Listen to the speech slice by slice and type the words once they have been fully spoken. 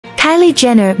Kylie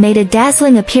Jenner made a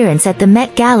dazzling appearance at the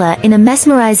Met Gala in a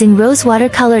mesmerizing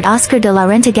rose-water-colored Oscar de la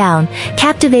Renta gown,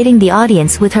 captivating the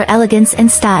audience with her elegance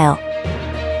and style.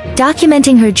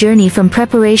 Documenting her journey from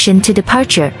preparation to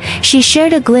departure, she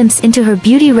shared a glimpse into her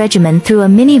beauty regimen through a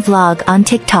mini vlog on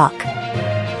TikTok.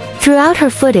 Throughout her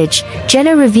footage,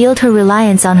 Jenner revealed her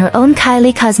reliance on her own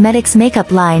Kylie Cosmetics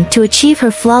makeup line to achieve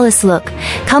her flawless look,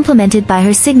 complemented by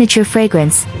her signature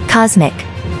fragrance, Cosmic.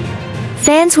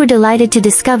 Fans were delighted to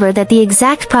discover that the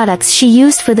exact products she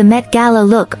used for the Met Gala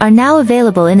look are now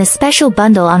available in a special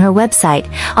bundle on her website,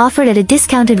 offered at a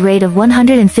discounted rate of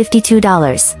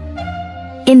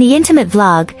 $152. In the intimate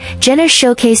vlog, Jenner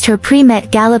showcased her pre-Met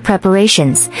Gala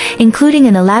preparations, including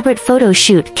an elaborate photo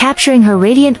shoot capturing her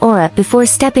radiant aura before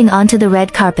stepping onto the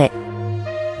red carpet.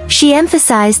 She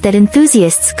emphasized that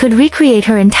enthusiasts could recreate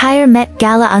her entire Met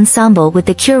Gala ensemble with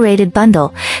the curated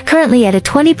bundle, currently at a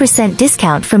 20%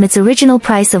 discount from its original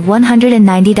price of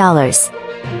 $190.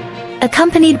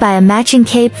 Accompanied by a matching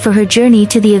cape for her journey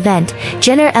to the event,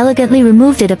 Jenner elegantly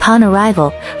removed it upon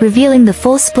arrival, revealing the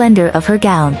full splendor of her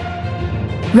gown.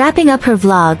 Wrapping up her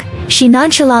vlog, she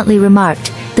nonchalantly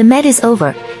remarked, "The Met is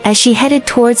over," as she headed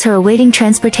towards her awaiting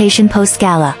transportation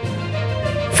post-gala.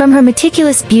 From her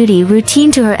meticulous beauty routine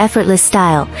to her effortless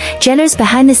style, Jenner's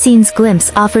behind-the-scenes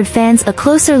glimpse offered fans a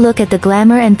closer look at the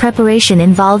glamour and preparation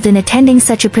involved in attending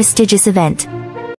such a prestigious event.